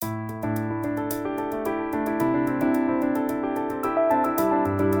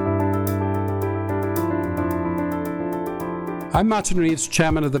I'm Martin Reeves,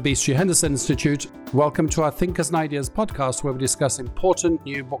 Chairman of the Beasley Henderson Institute. Welcome to our Thinkers and Ideas podcast, where we discuss important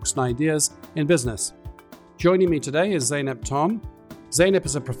new books and ideas in business. Joining me today is Zeynep Ton. Zeynep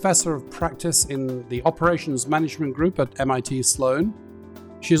is a professor of practice in the Operations Management Group at MIT Sloan.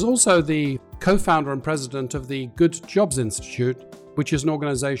 She is also the co-founder and president of the Good Jobs Institute, which is an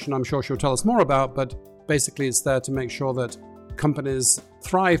organization I'm sure she'll tell us more about, but basically it's there to make sure that companies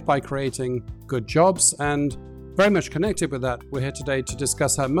thrive by creating good jobs. And very much connected with that, we're here today to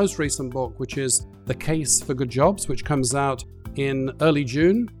discuss her most recent book, which is The Case for Good Jobs, which comes out in early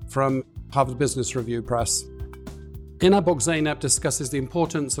June from Harvard Business Review Press. In her book, Zeynep discusses the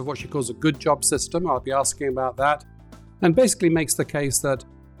importance of what she calls a good job system. I'll be asking about that, and basically makes the case that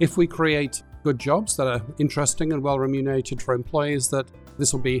if we create good jobs that are interesting and well remunerated for employees, that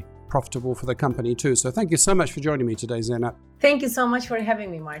this will be profitable for the company too. So thank you so much for joining me today, Zeynep. Thank you so much for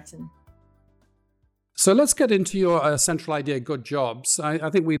having me, Martin. So let's get into your central idea, good jobs. I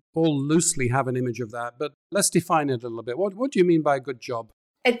think we all loosely have an image of that, but let's define it a little bit. What do you mean by a good job?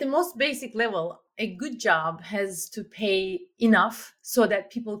 At the most basic level, a good job has to pay enough so that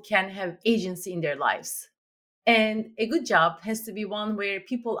people can have agency in their lives. And a good job has to be one where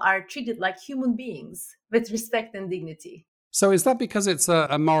people are treated like human beings with respect and dignity. So is that because it's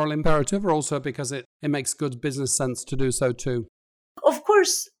a moral imperative, or also because it makes good business sense to do so too? Of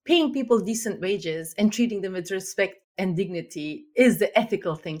course, paying people decent wages and treating them with respect and dignity is the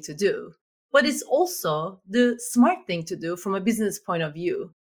ethical thing to do. But it's also the smart thing to do from a business point of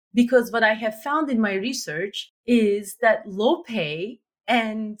view. Because what I have found in my research is that low pay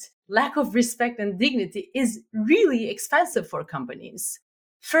and lack of respect and dignity is really expensive for companies.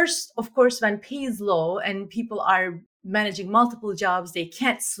 First, of course, when pay is low and people are managing multiple jobs, they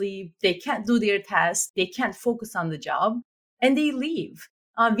can't sleep, they can't do their tasks, they can't focus on the job, and they leave.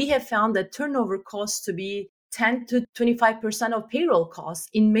 We have found that turnover costs to be 10 to 25% of payroll costs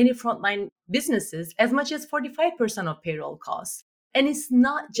in many frontline businesses, as much as 45% of payroll costs. And it's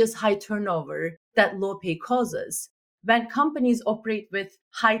not just high turnover that low pay causes. When companies operate with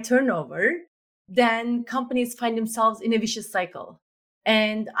high turnover, then companies find themselves in a vicious cycle.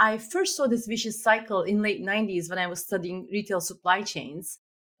 And I first saw this vicious cycle in late 90s when I was studying retail supply chains.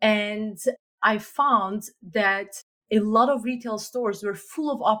 And I found that a lot of retail stores were full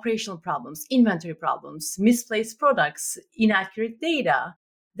of operational problems, inventory problems, misplaced products, inaccurate data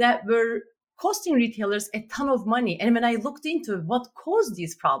that were costing retailers a ton of money. And when I looked into what caused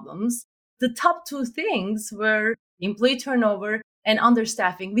these problems, the top two things were employee turnover and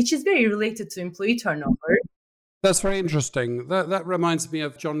understaffing, which is very related to employee turnover. That's very interesting. That reminds me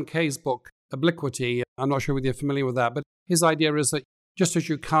of John Kay's book, Obliquity. I'm not sure whether you're familiar with that, but his idea is that just as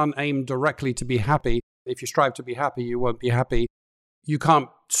you can't aim directly to be happy, if you strive to be happy, you won't be happy. You can't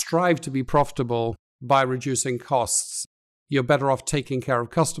strive to be profitable by reducing costs. You're better off taking care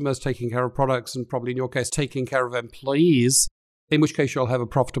of customers, taking care of products, and probably in your case, taking care of employees, in which case you'll have a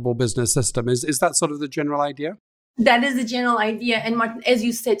profitable business system. Is that sort of the general idea? That is the general idea. And Martin, as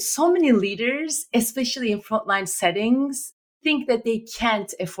you said, so many leaders, especially in frontline settings, think that they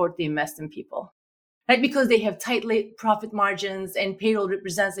can't afford to invest in people, right? Because they have tight profit margins and payroll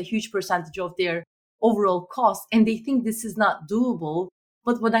represents a huge percentage of their overall cost. And they think this is not doable.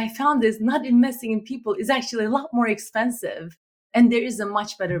 But what I found is not investing in people is actually a lot more expensive. And there is a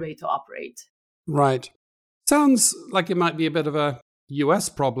much better way to operate. Right. Sounds like it might be a bit of a US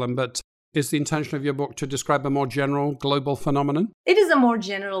problem, but is the intention of your book to describe a more general global phenomenon? It is a more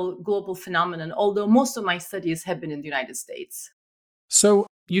general global phenomenon, although most of my studies have been in the United States. So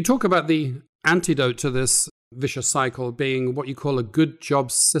you talk about the antidote to this vicious cycle being what you call a good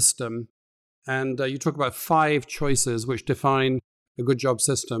job system. And you talk about 5 choices which define a good job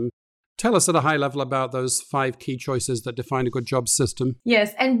system. Tell us at a high level about those 5 key choices that define a good job system.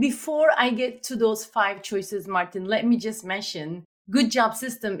 Yes, and before I get to those 5 choices, Martin, let me just mention, good job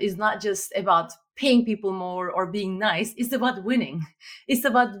system is not just about paying people more or being nice. It's about winning. It's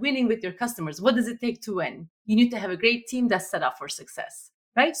about winning with your customers. What does it take to win? You need to have a great team that's set up for success,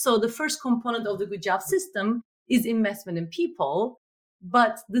 right? So the first component of the good job system is investment in people.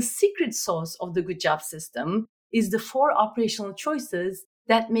 But the secret sauce of the good job system is the 4 operational choices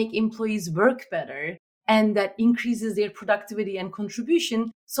that make employees work better and that increases their productivity and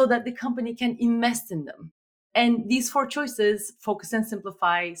contribution so that the company can invest in them. And these 4 choices: focus and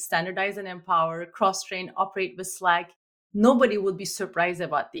simplify, standardize and empower, cross-train, operate with Slack. Nobody would be surprised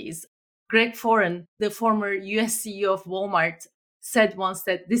about these. Greg Foran, the former US CEO of Walmart, said once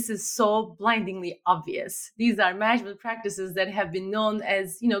that this is so blindingly obvious. These are management practices that have been known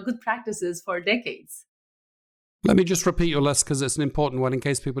as, good practices for decades. Let me just repeat your list because it's an important one in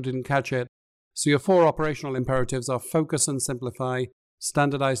case people didn't catch it. So your four operational imperatives are focus and simplify,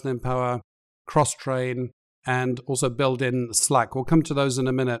 standardize and empower, cross-train, and also build in Slack. We'll come to those in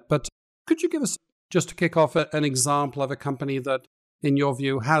a minute. But could you give us, just to kick off, an example of a company that, in your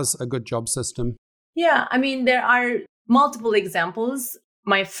view, has a good job system? Yeah, I mean, there are multiple examples.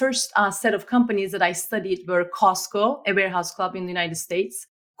 My first set of companies that I studied were Costco, a warehouse club in the United States,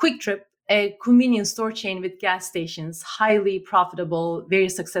 Quick Trip, a convenience store chain with gas stations, highly profitable, very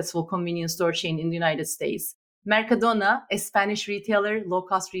successful convenience store chain in the United States, Mercadona, a Spanish retailer,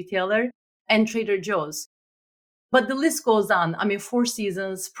 low-cost retailer, and Trader Joe's. But the list goes on. I mean, Four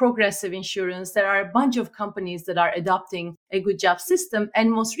Seasons, Progressive Insurance, there are a bunch of companies that are adopting a good job system.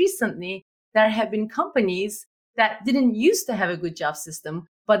 And most recently, there have been companies that didn't used to have a good job system,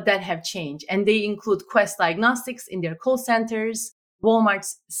 but that have changed. And they include Quest Diagnostics in their call centers,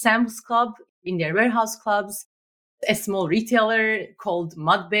 Walmart's Sam's Club in their warehouse clubs, a small retailer called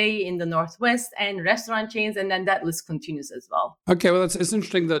Mudbay in the Northwest, and restaurant chains. And then that list continues as well. Okay, well, it's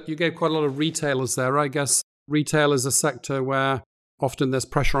interesting that you gave quite a lot of retailers there. I guess retail is a sector where often there's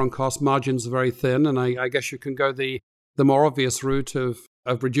pressure on cost, margins are very thin, and I guess you can go the more obvious route of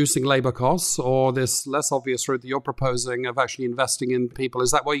reducing labor costs, or this less obvious route that you're proposing of actually investing in people.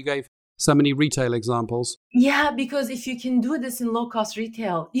 Is that why you gave so many retail examples? Yeah, because if you can do this in low-cost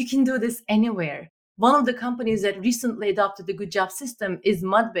retail, you can do this anywhere. One of the companies that recently adopted the good job system is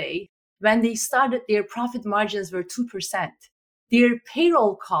Mudbay. When they started, their profit margins were 2%. Their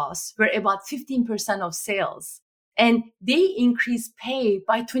payroll costs were about 15% of sales. And they increased pay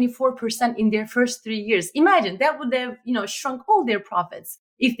by 24% in their first 3 years. Imagine that would have, shrunk all their profits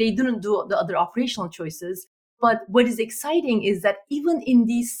if they didn't do the other operational choices. But what is exciting is that even in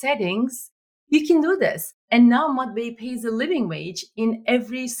these settings, you can do this. And now Mudbay pays a living wage in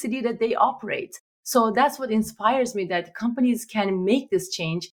every city that they operate. So that's what inspires me, that companies can make this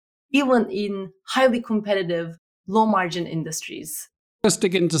change even in highly competitive, low margin industries. Let's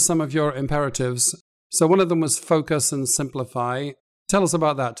dig into some of your imperatives. So one of them was focus and simplify. Tell us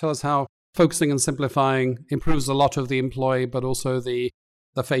about that. Tell us how focusing and simplifying improves a lot of the employee, but also the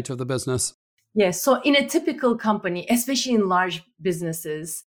fate of the business. Yes. So in a typical company, especially in large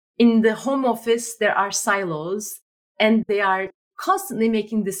businesses, in the home office, there are silos, and they are constantly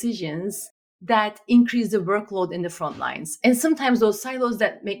making decisions that increase the workload in the front lines. And sometimes those silos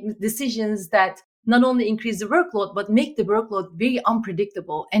that make decisions that not only increase the workload, but make the workload very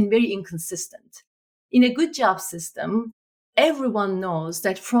unpredictable and very inconsistent. In a good job system, everyone knows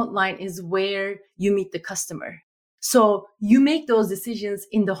that frontline is where you meet the customer. So you make those decisions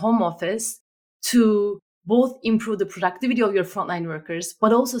in the home office to both improve the productivity of your frontline workers,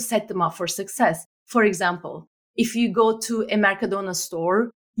 but also set them up for success. For example, if you go to a Mercadona store,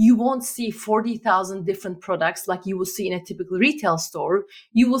 you won't see 40,000 different products like you will see in a typical retail store.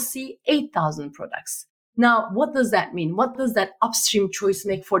 You will see 8,000 products. Now, what does that mean? What does that upstream choice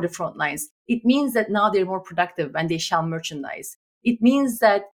make for the front lines? It means that now they're more productive and they shall merchandise. It means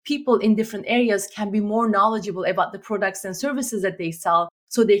that people in different areas can be more knowledgeable about the products and services that they sell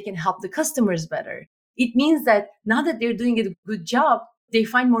so they can help the customers better. It means that now that they're doing a good job, they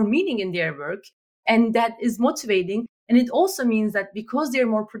find more meaning in their work, and that is motivating. And it also means that because they're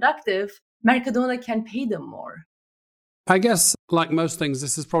more productive, Mercadona can pay them more. I guess, like most things,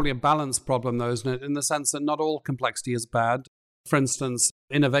 this is probably a balance problem, though, isn't it? In the sense that not all complexity is bad. For instance,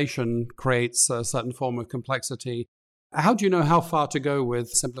 innovation creates a certain form of complexity. How do you know how far to go with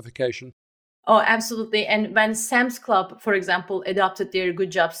simplification? Oh, absolutely. And when Sam's Club, for example, adopted their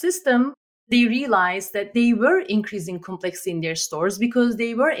good job system, they realized that they were increasing complexity in their stores because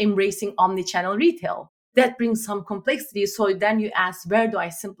they were embracing omnichannel retail. That brings some complexity. So then you ask, where do I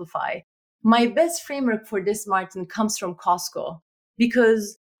simplify? My best framework for this, Martin, comes from Costco,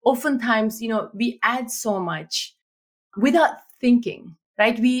 because oftentimes, we add so much without thinking,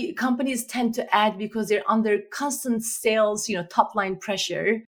 right? Companies tend to add because they're under constant sales, top line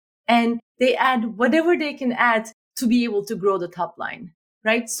pressure, and they add whatever they can add to be able to grow the top line,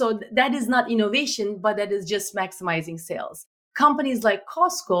 right? So that is not innovation, but that is just maximizing sales. Companies like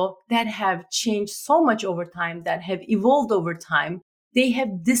Costco that have changed so much over time, that have evolved over time, they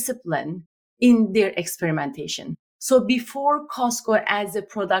have discipline in their experimentation. So before Costco adds a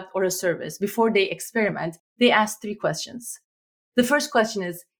product or a service, before they experiment, they ask 3 questions. The first question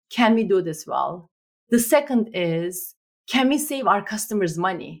is, can we do this well? The second is, can we save our customers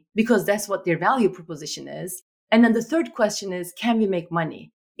money? Because that's what their value proposition is. And then the third question is, can we make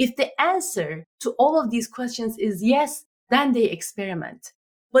money? If the answer to all of these questions is yes, then they experiment.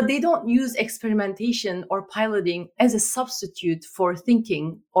 But they don't use experimentation or piloting as a substitute for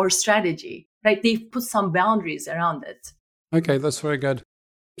thinking or strategy, right? They put some boundaries around it. Okay, that's very good.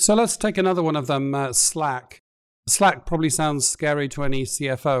 So let's take another one of them, Slack. Slack probably sounds scary to any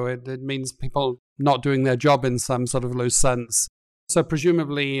CFO. It means people not doing their job in some sort of loose sense. So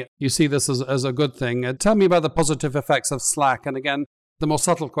presumably you see this as a good thing. Tell me about the positive effects of Slack. And again, the more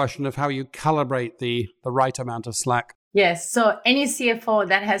subtle question of how you calibrate the right amount of Slack. Yes. So any CFO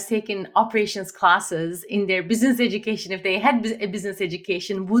that has taken operations classes in their business education, if they had a business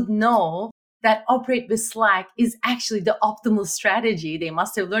education, would know that operate with Slack is actually the optimal strategy. They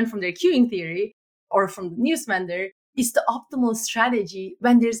must have learned from their queuing theory or from the news vendor. It's the optimal strategy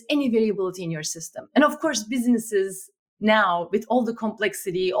when there's any variability in your system. And of course, businesses now, with all the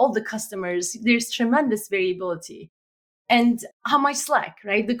complexity, all the customers, there's tremendous variability. And how much Slack,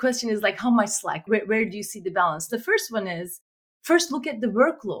 right? The question is like, how much Slack? Where do you see the balance? The first one is, first look at the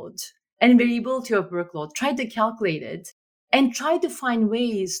workload and variability of workload. Try to calculate it and try to find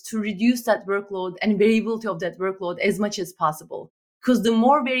ways to reduce that workload and variability of that workload as much as possible. Because the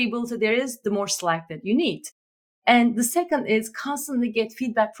more variability there is, the more Slack that you need. And the second is constantly get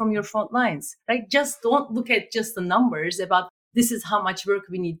feedback from your front lines, right? Just don't look at just the numbers about this is how much work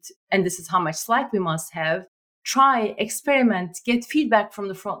we need and this is how much Slack we must have. Try, experiment, get feedback from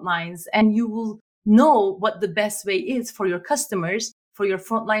the front lines, and you will know what the best way is for your customers, for your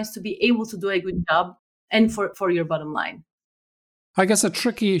front lines to be able to do a good job, and for your bottom line. I guess a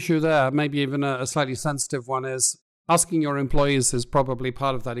tricky issue there, maybe even a slightly sensitive one, is asking your employees is probably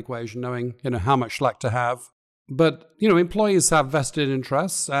part of that equation, knowing how much Slack to have. But employees have vested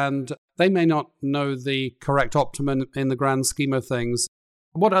interests, and they may not know the correct optimum in the grand scheme of things.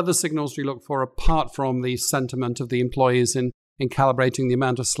 What other signals do you look for apart from the sentiment of the employees in calibrating the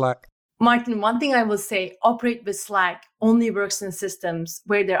amount of Slack? Martin, one thing I will say, operate with Slack only works in systems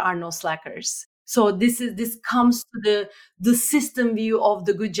where there are no slackers. So this comes to the system view of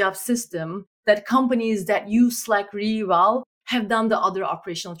the good job system, that companies that use Slack really well have done the other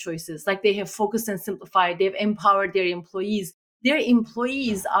operational choices. Like they have focused and simplified, they've empowered their employees. Their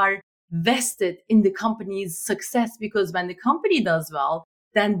employees are vested in the company's success because when the company does well,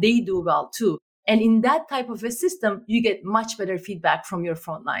 then they do well too. And in that type of a system, you get much better feedback from your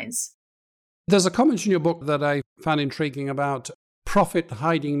front lines. There's a comment in your book that I found intriguing about profit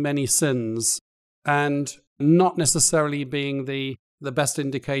hiding many sins and not necessarily being the best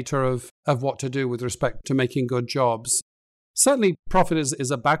indicator of what to do with respect to making good jobs. Certainly, profit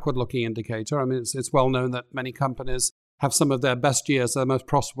is a backward-looking indicator. I mean, it's well known that many companies have some of their best years, their most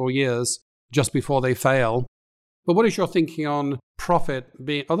profitable years, just before they fail. But what is your thinking on profit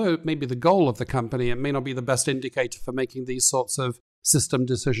being, although it may be the goal of the company, it may not be the best indicator for making these sorts of system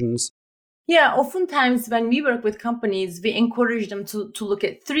decisions? Yeah, oftentimes when we work with companies, we encourage them to look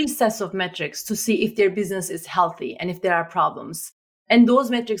at 3 sets of metrics to see if their business is healthy and if there are problems. And those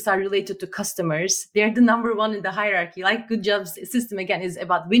metrics are related to customers. They're the number one in the hierarchy. Like good jobs system, again, is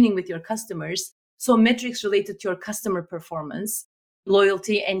about winning with your customers. So metrics related to your customer performance.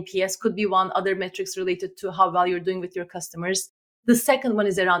 Loyalty, NPS could be one. Other metrics related to how well you're doing with your customers. The second one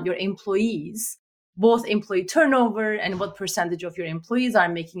is around your employees, both employee turnover and what percentage of your employees are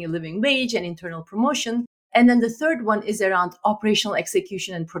making a living wage and internal promotion. And then the third one is around operational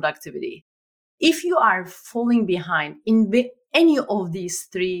execution and productivity. If you are falling behind in any of these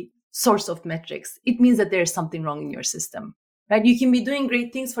 3 sorts of metrics, it means that there's something wrong in your system, right? You can be doing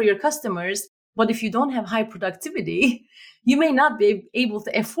great things for your customers, but if you don't have high productivity, you may not be able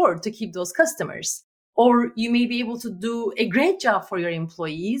to afford to keep those customers. Or you may be able to do a great job for your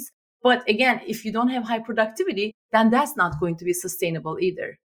employees. But again, if you don't have high productivity, then that's not going to be sustainable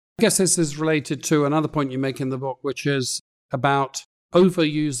either. I guess this is related to another point you make in the book, which is about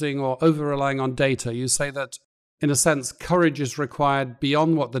overusing or over-relying on data. You say that, in a sense, courage is required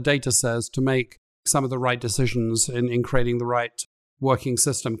beyond what the data says to make some of the right decisions in creating the right working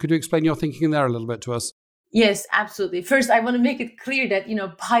system. Could you explain your thinking there a little bit to us? Yes, absolutely. First, I want to make it clear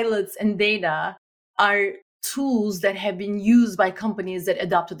that, pilots and data are tools that have been used by companies that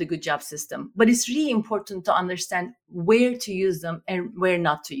adopted the good job system. But it's really important to understand where to use them and where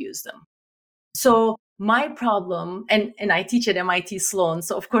not to use them. So my problem, and I teach at MIT Sloan,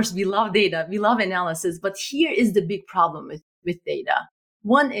 so of course we love data, we love analysis, but here is the big problem with data.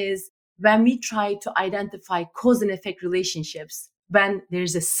 One is when we try to identify cause and effect relationships, when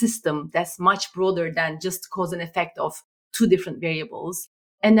there's a system that's much broader than just cause and effect of 2 different variables.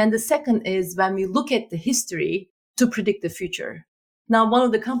 And then the second is when we look at the history to predict the future. Now, one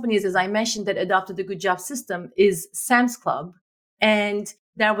of the companies, as I mentioned, that adopted the good job system is Sam's Club. And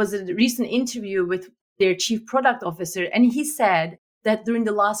there was a recent interview with their chief product officer, and he said that during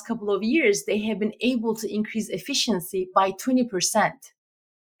the last couple of years, they have been able to increase efficiency by 20%.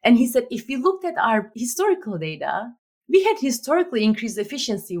 And he said, if we looked at our historical data, we had historically increased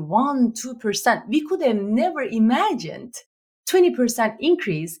efficiency 1, 2%. We could have never imagined 20%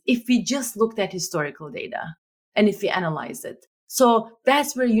 increase if we just looked at historical data and if we analyze it. So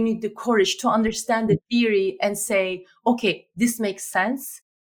that's where you need the courage to understand the theory and say, okay, this makes sense.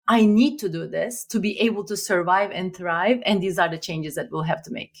 I need to do this to be able to survive and thrive. And these are the changes that we'll have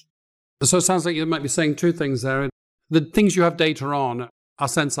to make. So it sounds like you might be saying two things there. The things you have data on, our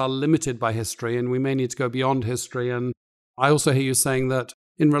sense, are limited by history, and we may need to go beyond history. And I also hear you saying that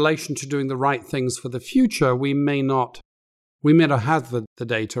in relation to doing the right things for the future, we may not have the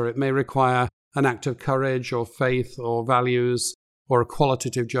data. It may require an act of courage or faith or values or a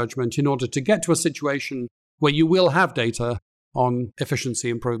qualitative judgment in order to get to a situation where you will have data on efficiency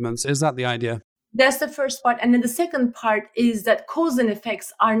improvements. Is that the idea? That's the first part. And then the second part is that cause and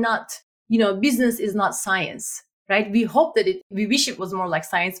effects are not, business is not science, right? We hope that we wish it was more like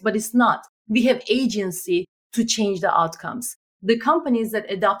science, but it's not. We have agency to change the outcomes. The companies that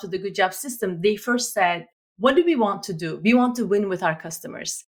adopted the Good Job system, they first said, what do we want to do? We want to win with our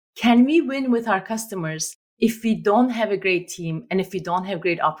customers. Can we win with our customers if we don't have a great team and if we don't have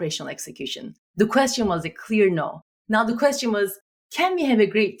great operational execution? The question was a clear no. Now the question was, can we have a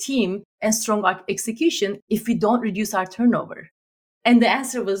great team and strong execution if we don't reduce our turnover? And the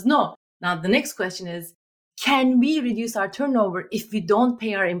answer was no. Now the next question is, can we reduce our turnover if we don't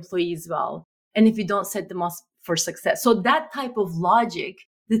pay our employees well and if we don't set them up for success? So that type of logic,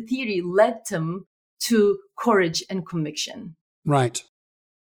 the theory led them to courage and conviction. Right.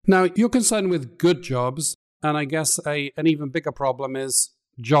 Now, you're concerned with good jobs, and I guess an even bigger problem is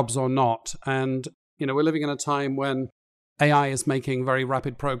jobs or not. And, we're living in a time when AI is making very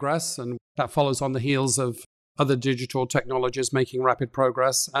rapid progress, and that follows on the heels of other digital technologies making rapid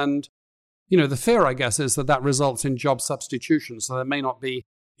progress. And, the fear, I guess, is that results in job substitution. So there may not be,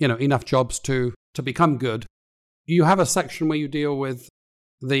 enough jobs to become good. You have a section where you deal with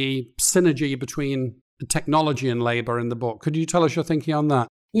the synergy between technology and labor in the book. Could you tell us your thinking on that?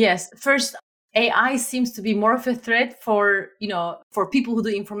 Yes. First, AI seems to be more of a threat for people who do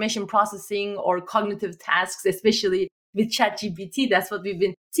information processing or cognitive tasks, especially with ChatGPT. That's what we've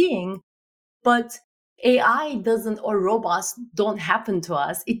been seeing. But AI doesn't, or robots don't happen to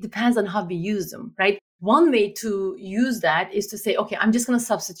us. It depends on how we use them, right? One way to use that is to say, okay, I'm just going to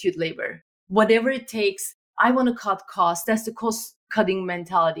substitute labor. Whatever it takes, I want to cut costs. That's the cost cutting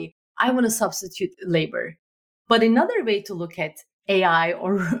mentality. I want to substitute labor. But another way to look at AI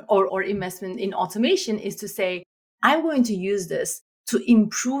or investment in automation is to say, I'm going to use this to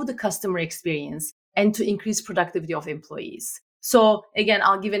improve the customer experience and to increase productivity of employees. So again,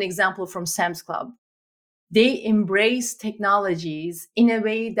 I'll give an example from Sam's Club. They embrace technologies in a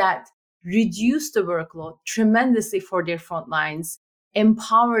way that reduced the workload tremendously for their front lines,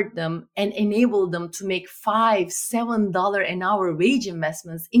 empowered them and enabled them to make $5, $7 an hour wage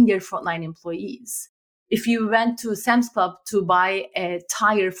investments in their frontline employees. If you went to Sam's Club to buy a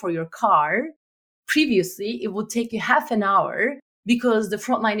tire for your car, previously it would take you half an hour because the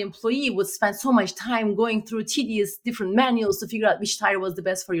frontline employee would spend so much time going through tedious different manuals to figure out which tire was the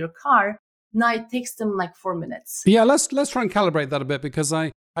best for your car. Now it takes them like 4 minutes. Yeah, let's try and calibrate that a bit, because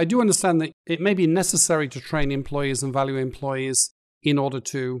I do understand that it may be necessary to train employees and value employees in order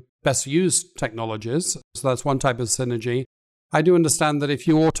to best use technologies. So that's one type of synergy. I do understand that if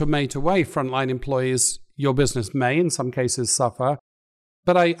you automate away frontline employees, your business may in some cases suffer.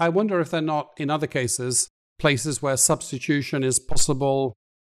 But I wonder if they're not, in other cases, places where substitution is possible,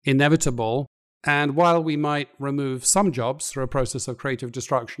 inevitable. And while we might remove some jobs through a process of creative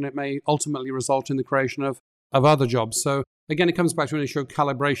destruction, it may ultimately result in the creation of other jobs. So again, it comes back to an issue of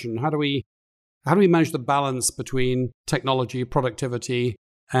calibration. How do we manage the balance between technology, productivity,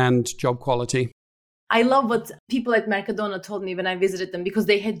 and job quality? I love what people at Mercadona told me when I visited them, because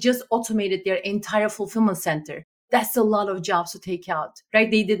they had just automated their entire fulfillment center. That's a lot of jobs to take out,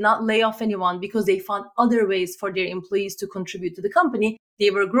 right? They did not lay off anyone because they found other ways for their employees to contribute to the company. They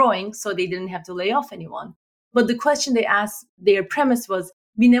were growing, so they didn't have to lay off anyone. But the question they asked, their premise was,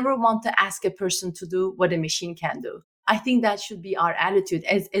 we never want to ask a person to do what a machine can do. I think that should be our attitude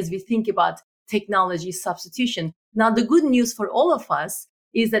as we think about technology substitution. Now, the good news for all of us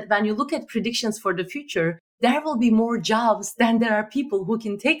is that when you look at predictions for the future, there will be more jobs than there are people who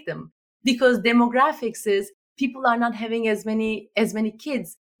can take them, because demographics is people are not having as many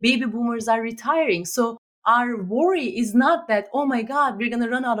kids. Baby boomers are retiring. So our worry is not that, oh my God, we're going to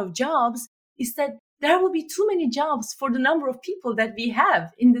run out of jobs. It's that there will be too many jobs for the number of people that we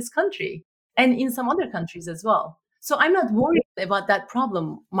have in this country and in some other countries as well. So I'm not worried about that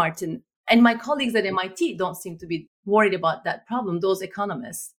problem, Martin. And my colleagues at MIT don't seem to be worried about that problem, those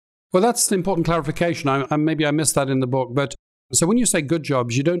economists. Well, that's an important clarification. Maybe I missed that in the book. But so when you say good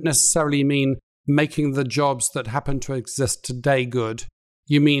jobs, you don't necessarily mean making the jobs that happen to exist today good.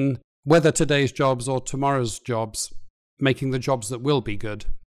 You mean whether today's jobs or tomorrow's jobs, making the jobs that will be good.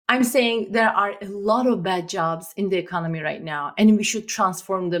 I'm saying there are a lot of bad jobs in the economy right now, and we should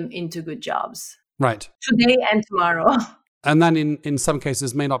transform them into good jobs. Right. Today and tomorrow. And then in some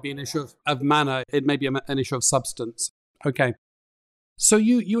cases may not be an issue of manner, it may be an issue of substance. Okay. So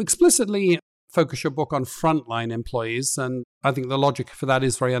you explicitly focus your book on frontline employees, and I think the logic for that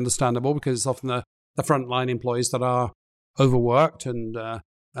is very understandable because it's often the frontline employees that are overworked and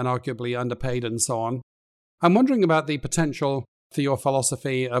arguably underpaid and so on. I'm wondering about the potential for your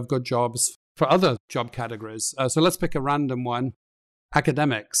philosophy of good jobs for other job categories. So let's pick a random one.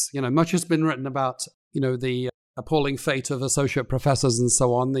 Academics. Much has been written about, the appalling fate of associate professors and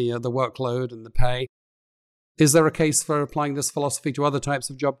so on, the workload and the pay. Is there a case for applying this philosophy to other types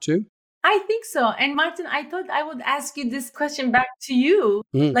of job too? I think so. And Martin, I thought I would ask you this question back to you.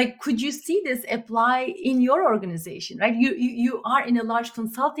 Like, could you see this apply in your organization, right? You are in a large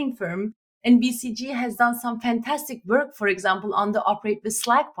consulting firm, and BCG has done some fantastic work, for example, on the operate with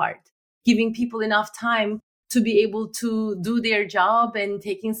Slack part, giving people enough time to be able to do their job and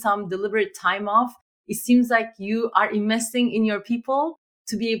taking some deliberate time off. It seems like you are investing in your people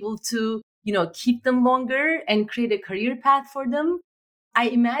to be able to, keep them longer and create a career path for them. I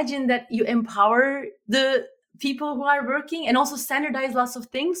imagine that you empower the people who are working and also standardize lots of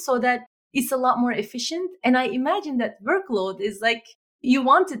things so that it's a lot more efficient. And I imagine that workload is like, you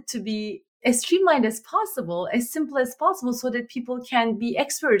want it to be as streamlined as possible, as simple as possible, so that people can be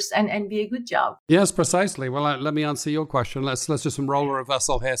experts and be a good job. Yes, precisely. Well, let me answer your question. Let's do some role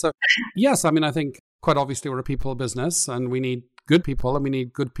reversal here. So, yes, I think quite obviously we're a people business and we need good people and we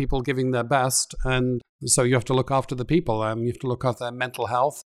need good people giving their best. And so you have to look after the people. You have to look after their mental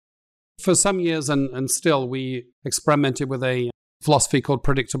health. For some years and still, we experimented with a philosophy called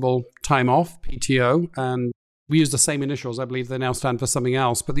predictable time off, PTO, and we use the same initials. I believe they now stand for something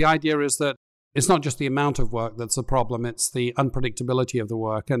else. But the idea is that it's not just the amount of work that's a problem, it's the unpredictability of the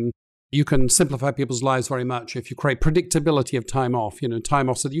work. And you can simplify people's lives very much if you create predictability of time off, time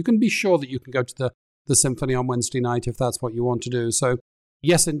off so that you can be sure that you can go to the symphony on Wednesday night if that's what you want to do. So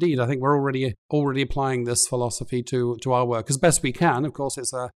yes, indeed, I think we're already applying this philosophy to our work as best we can. Of course,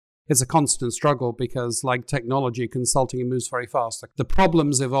 it's a constant struggle because like technology, consulting moves very fast. The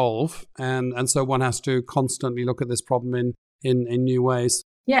problems evolve and so one has to constantly look at this problem in new ways.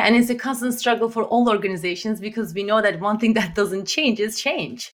 Yeah, and it's a constant struggle for all organizations because we know that one thing that doesn't change is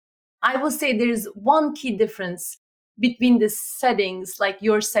change. I will say there's one key difference between the settings, like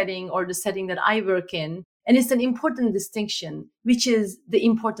your setting or the setting that I work in. And it's an important distinction, which is the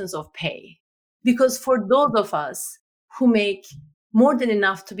importance of pay. Because for those of us who make more than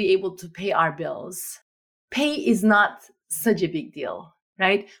enough to be able to pay our bills, pay is not such a big deal,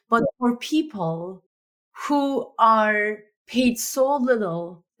 right? But for people who are paid so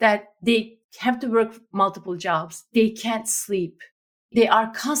little that they have to work multiple jobs, they can't sleep. They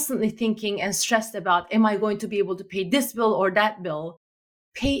are constantly thinking and stressed about, am I going to be able to pay this bill or that bill?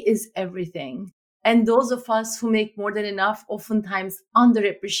 Pay is everything. And those of us who make more than enough oftentimes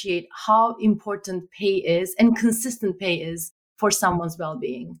underappreciate how important pay is and consistent pay is for someone's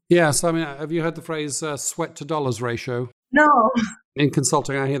well-being. Yes, have you heard the phrase sweat to dollars ratio? No. In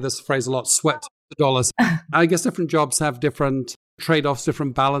consulting, I hear this phrase a lot, sweat to dollars. I guess different jobs have different trade-offs,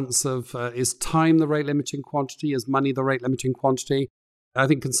 different balance of, is time the rate limiting quantity? Is money the rate limiting quantity? I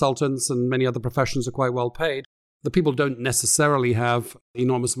think consultants and many other professions are quite well paid. The people don't necessarily have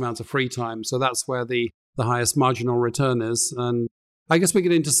enormous amounts of free time. So that's where the highest marginal return is. And I guess we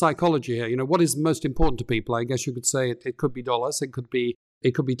get into psychology here. What is most important to people? I guess you could say it could be dollars, it could be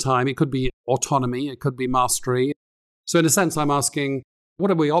time, it could be autonomy, it could be mastery. So in a sense, I'm asking, what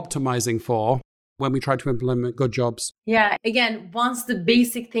are we optimizing for when we try to implement good jobs? Yeah, again, once the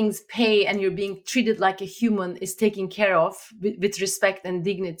basic things pay and you're being treated like a human is taken care of with respect and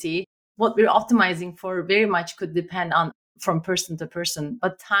dignity, what we're optimizing for very much could depend on from person to person.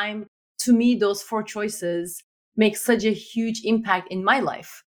 But time, to me, those four choices make such a huge impact in my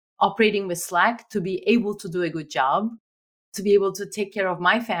life. Operating with Slack to be able to do a good job, to be able to take care of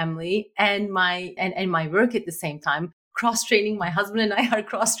my family and my work at the same time. Cross-training, my husband and I are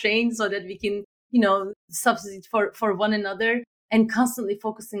cross-trained so that we can, substitute for one another and constantly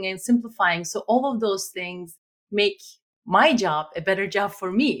focusing and simplifying. So all of those things make my job a better job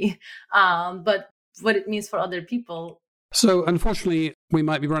for me. But what it means for other people. So unfortunately, we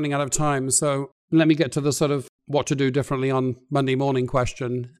might be running out of time. So let me get to the sort of what to do differently on Monday morning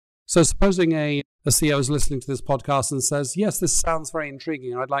question. So supposing a CEO is listening to this podcast and says, yes, this sounds very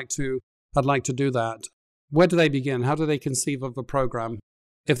intriguing. I'd like to do that. Where do they begin? How do they conceive of a program?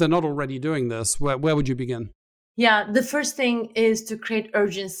 If they're not already doing this, where would you begin? Yeah, the first thing is to create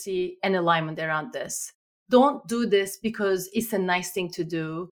urgency and alignment around this. Don't do this because it's a nice thing to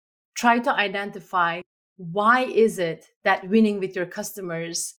do. Try to identify why is it that winning with your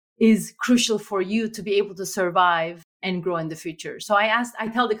customers is crucial for you to be able to survive and grow in the future. So I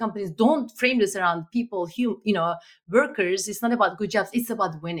tell the companies, don't frame this around people, workers. It's not about good jobs. It's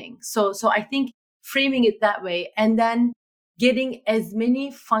about winning. So I think framing it that way, and then getting as many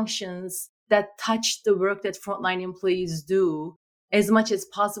functions that touch the work that frontline employees do as much as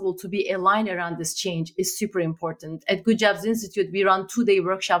possible to be aligned around this change is super important. At Good Jobs Institute, we run 2-day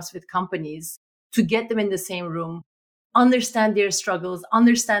workshops with companies to get them in the same room, understand their struggles,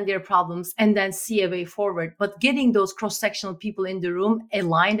 understand their problems, and then see a way forward. But getting those cross-sectional people in the room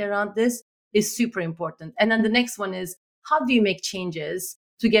aligned around this is super important. And then the next one is, how do you make changes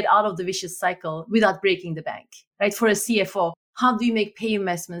to get out of the vicious cycle without breaking the bank, right? For a CFO, how do you make pay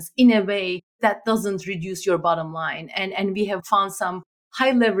investments in a way that doesn't reduce your bottom line? And we have found some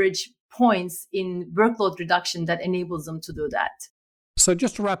high leverage points in workload reduction that enables them to do that. So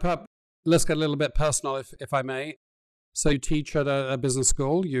just to wrap up, let's get a little bit personal, if I may. So you teach at a business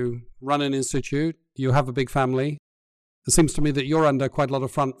school, you run an institute, you have a big family. It seems to me that you're under quite a lot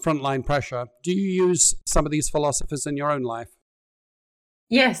of frontline pressure. Do you use some of these philosophies in your own life?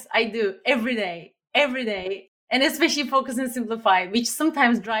 Yes, I do. Every day. And especially Focus and Simplify, which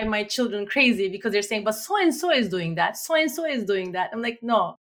sometimes drive my children crazy because they're saying, but so-and-so is doing that. So-and-so is doing that. I'm like,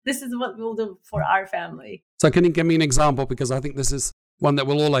 no, this is what we'll do for our family. So can you give me an example? Because I think this is one that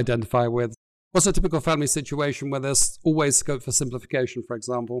we'll all identify with. What's a typical family situation where there's always scope for simplification, for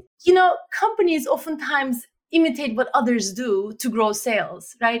example? Companies oftentimes imitate what others do to grow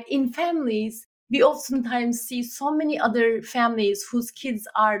sales, right? In families, we oftentimes see so many other families whose kids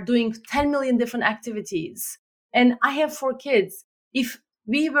are doing 10 million different activities. And I have 4 kids. If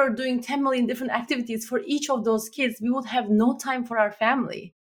we were doing 10 million different activities for each of those kids, we would have no time for our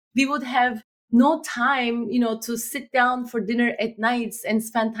family. We would have no time, to sit down for dinner at nights and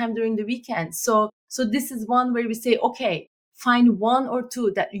spend time during the weekend. So this is one where we say, okay, find 1 or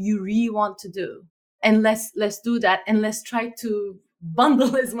 2 that you really want to do. And let's do that. And let's try to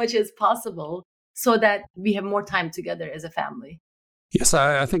bundle as much as possible so that we have more time together as a family. Yes,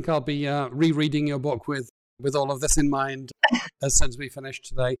 I think I'll be rereading your book with all of this in mind as soon as we finish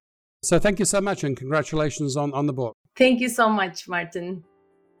today. So thank you so much and congratulations on the book. Thank you so much, Martin.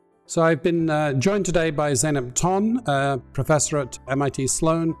 So I've been joined today by Zeynep Ton, a professor at MIT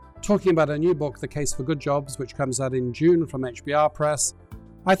Sloan, talking about a new book, The Case for Good Jobs, which comes out in June from HBR Press.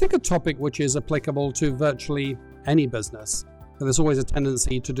 I think a topic which is applicable to virtually any business. And there's always a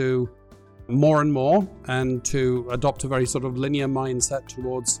tendency to do more and more and to adopt a very sort of linear mindset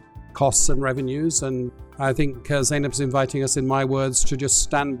towards costs and revenues. And I think Zeynep's inviting us, in my words, to just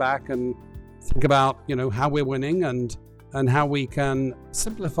stand back and think about, how we're winning and how we can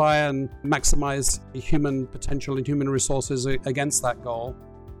simplify and maximize human potential and human resources against that goal.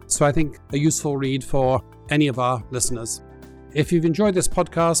 So I think a useful read for any of our listeners. If you've enjoyed this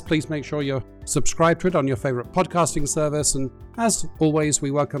podcast, please make sure you're subscribed to it on your favorite podcasting service. And as always,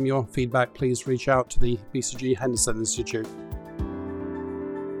 we welcome your feedback. Please reach out to the BCG Henderson Institute.